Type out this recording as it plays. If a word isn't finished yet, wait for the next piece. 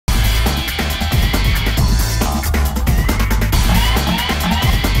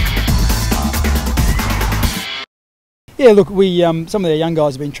Yeah, look, some of our young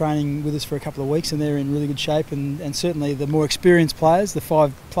guys have been training with us for a couple of weeks, and they're in really good shape. And certainly the more experienced players, the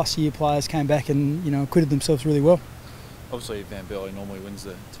 5+ year players, came back and acquitted themselves really well. Obviously, Van Berley normally wins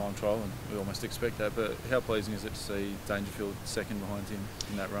the time trial, and we almost expect that. But how pleasing is it to see Dangerfield second behind him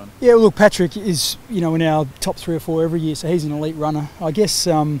in that run? Yeah, well, look, Patrick is in our top 3 or 4 every year, so he's an elite runner. I guess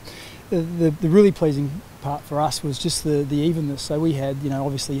the really pleasing part for us was just the evenness. So we had,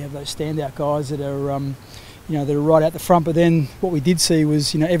 obviously you have those standout guys that are that are right out the front, but then what we did see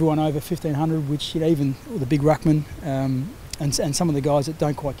was everyone over 1500, which even the big ruckman and some of the guys that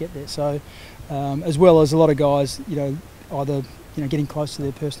don't quite get there. So as well as a lot of guys either getting close to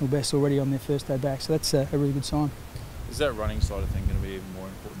their personal best already on their first day back. So that's a really good sign. Is that running side of thing going to be even more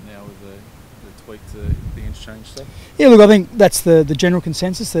important now with the tweak to the interchange stuff? Yeah, look, I think that's the general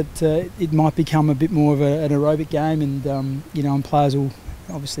consensus that it might become a bit more of an aerobic game, and and players will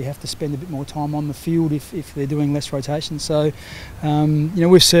obviously have to spend a bit more time on the field if they're doing less rotation. So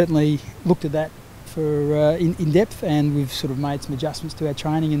we've certainly looked at that for in depth, and we've sort of made some adjustments to our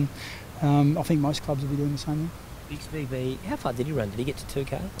training, and I think most clubs will be doing the same thing. VB, how far did he run? Did he get to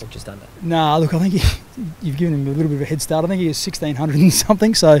 2K or just under? Nah, look, I think you've given him a little bit of a head start. I think he was 1600 and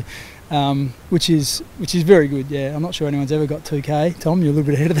something, so which is very good. Yeah, I'm not sure anyone's ever got 2K. Tom, you're a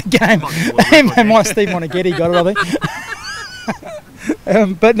little bit ahead of the game. My Steve Monaghetti got it, I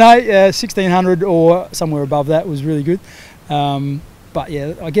think. But no, 1600 or somewhere above that was really good. But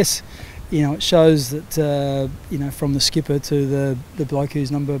yeah, I guess it shows that from the skipper to the bloke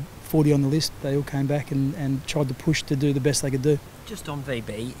who's number 40 on the list, they all came back and tried to push to do the best they could do. Just on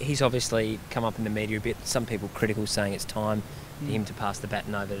VB, he's obviously come up in the media a bit. Some people critical saying it's time for him to pass the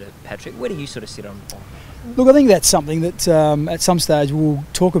baton over to Patrick. Where do you sort of sit on? Look, I think that's something that at some stage we'll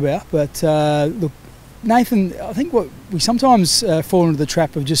talk about. But look, Nathan, I think what we sometimes fall into the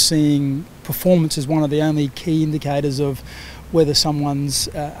trap of just seeing performance as one of the only key indicators of whether someone's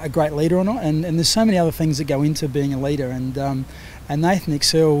a great leader or not. And there's so many other things that go into being a leader, and Nathan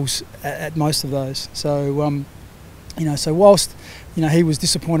excels at most of those. So so whilst he was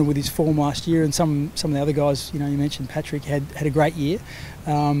disappointed with his form last year, and some of the other guys, you mentioned Patrick had a great year.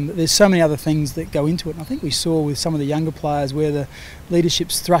 There's so many other things that go into it, and I think we saw with some of the younger players where the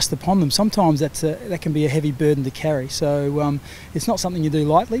leadership's thrust upon them. Sometimes that can be a heavy burden to carry. So it's not something you do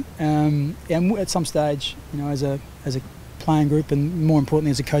lightly. And at some stage, as a playing group, and more importantly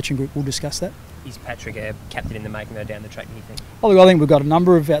as a coaching group, we'll discuss that. Is Patrick a captain in the making though down the track, do you think? Oh, look, I think we've got a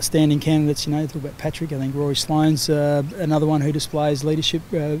number of outstanding candidates. Talk about Patrick. I think Rory Sloane's another one who displays leadership.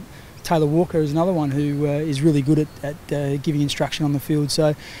 Taylor Walker is another one who is really good at giving instruction on the field. So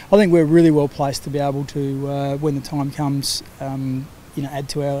I think we're really well placed to be able to, when the time comes, add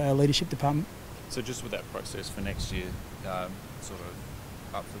to our leadership department. So just with that process for next year, sort of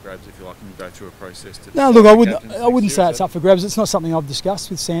up for grabs, if you like, and go through a process to... No, look, I wouldn't say it's up for grabs. It's not something I've discussed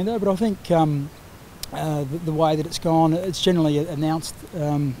with Sando, but I think the way that it's gone, it's generally announced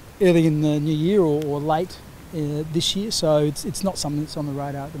early in the new year or late this year, so it's not something that's on the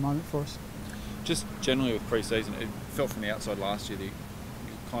radar at the moment for us. Just generally with pre-season, it felt from the outside last year that you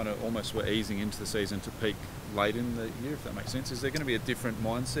kind of almost were easing into the season to peak late in the year, if that makes sense. Is there going to be a different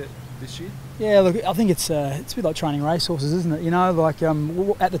mindset this year? Yeah, look, I think it's a bit like training racehorses, isn't it?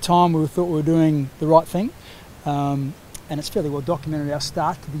 At the time we thought we were doing the right thing, and it's fairly well documented. Our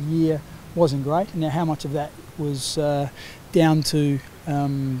start to the year wasn't great. Now, how much of that was down to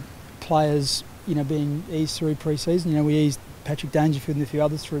players, being eased through pre-season? We eased Patrick Dangerfield and a few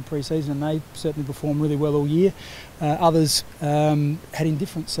others through pre-season, and they certainly performed really well all year. Others had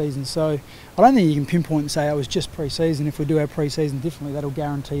indifferent seasons, so I don't think you can pinpoint and say it was just pre-season. If we do our pre-season differently, that'll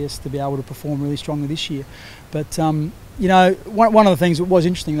guarantee us to be able to perform really strongly this year. But one of the things that was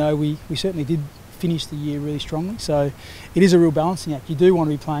interesting though, we certainly did finish the year really strongly. So it is a real balancing act. You do want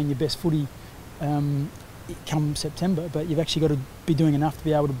to be playing your best footy come September, but you've actually got to be doing enough to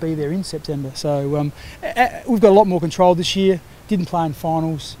be able to be there in September. So we've got a lot more control this year. Didn't play in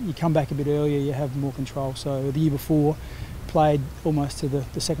finals. You come back a bit earlier, you have more control. So the year before, played almost to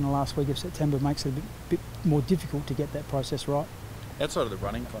the second or last week of September, makes it a bit more difficult to get that process right. Outside of the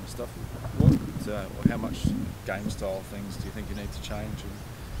running kind of stuff, how much game style things do you think you need to change, and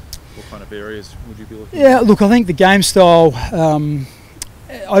what kind of areas would you be looking at? Yeah, look, I think the game style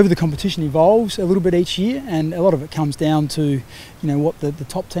over the competition evolves a little bit each year, and a lot of it comes down to what the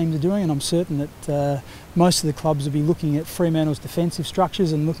top teams are doing, and I'm certain that most of the clubs will be looking at Fremantle's defensive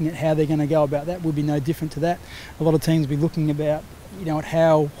structures and looking at how they're going to go about that. Will be no different to that. A lot of teams will be looking about at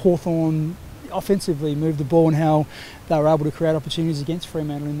how Hawthorn offensively moved the ball and how they were able to create opportunities against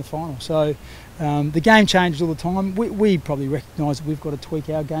Fremantle in the final. So the game changes all the time. We probably recognise that we've got to tweak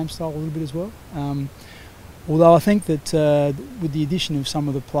our game style a little bit as well. Although I think that with the addition of some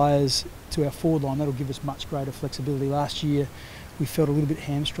of the players to our forward line, that'll give us much greater flexibility. Last year we felt a little bit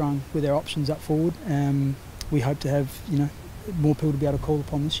hamstrung with our options up forward. We hope to have more people to be able to call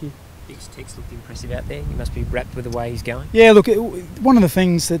upon this year. Tex looked impressive out there. You must be wrapped with the way he's going. Yeah, look, one of the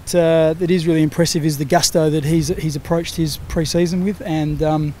things that is really impressive is the gusto that he's approached his pre-season with, and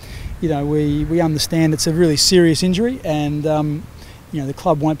we understand it's a really serious injury, and the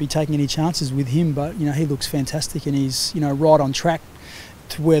club won't be taking any chances with him, but he looks fantastic, and he's right on track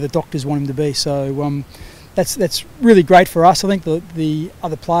to where the doctors want him to be. So that's really great for us. I think the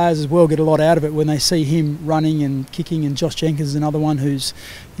other players as well get a lot out of it when they see him running and kicking, and Josh Jenkins is another one who's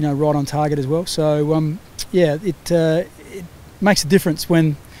right on target as well. So it makes a difference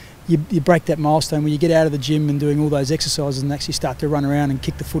when you break that milestone, when you get out of the gym and doing all those exercises and actually start to run around and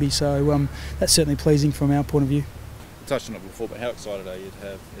kick the footy. So that's certainly pleasing from our point of view. You touched on it before, but how excited are you to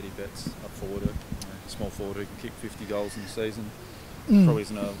have Eddie Betts up forward, a small forward who can kick 50 goals in the season? Probably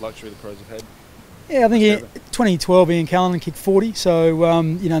isn't a luxury the Crows have had. Yeah, I think 2012 Ian Callanan kicked 40, so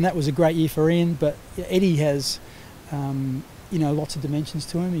and that was a great year for Ian. But Eddie has lots of dimensions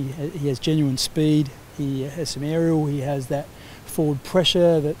to him. He has genuine speed. He has some aerial. He has that forward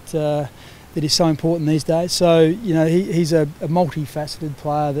pressure that is so important these days. So he's a multifaceted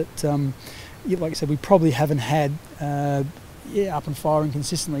player that, like I said, we probably haven't had up and firing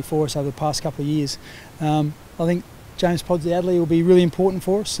consistently for us over the past couple of years. I think James Podsley-Adderley will be really important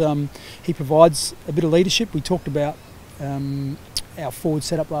for us. He provides a bit of leadership. We talked about our forward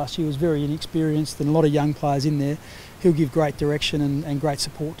setup last year was very inexperienced and a lot of young players in there. He'll give great direction and great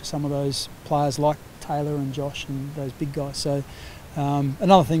support to some of those players like Taylor and Josh and those big guys. So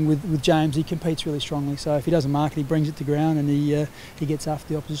another thing with James, he competes really strongly. So if he doesn't mark it, he brings it to ground, and he gets after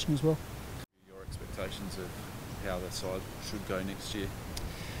the opposition as well. Your expectations of how the side should go next year?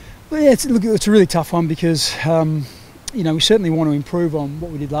 Well, yeah, it's a really tough one because we certainly want to improve on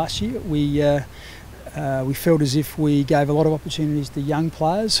what we did last year. We felt as if we gave a lot of opportunities to young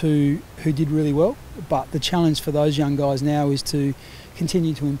players who did really well, but the challenge for those young guys now is to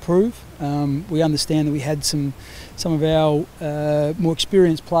continue to improve. We understand that we had some of our more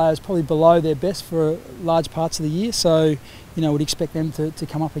experienced players probably below their best for large parts of the year, so we'd expect them to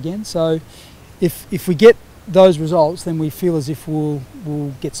come up again. So if we get those results, then we feel as if we'll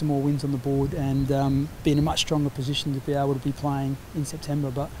get some more wins on the board and be in a much stronger position to be able to be playing in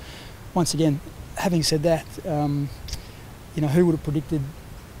September. But once again, having said that, who would have predicted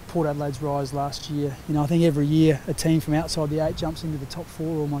Port Adelaide's rise last year? I think every year a team from outside the 8 jumps into the top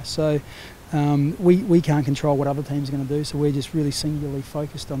 4 almost. So we can't control what other teams are going to do. So we're just really singularly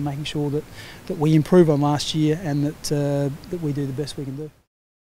focused on making sure that we improve on last year and that we do the best we can do.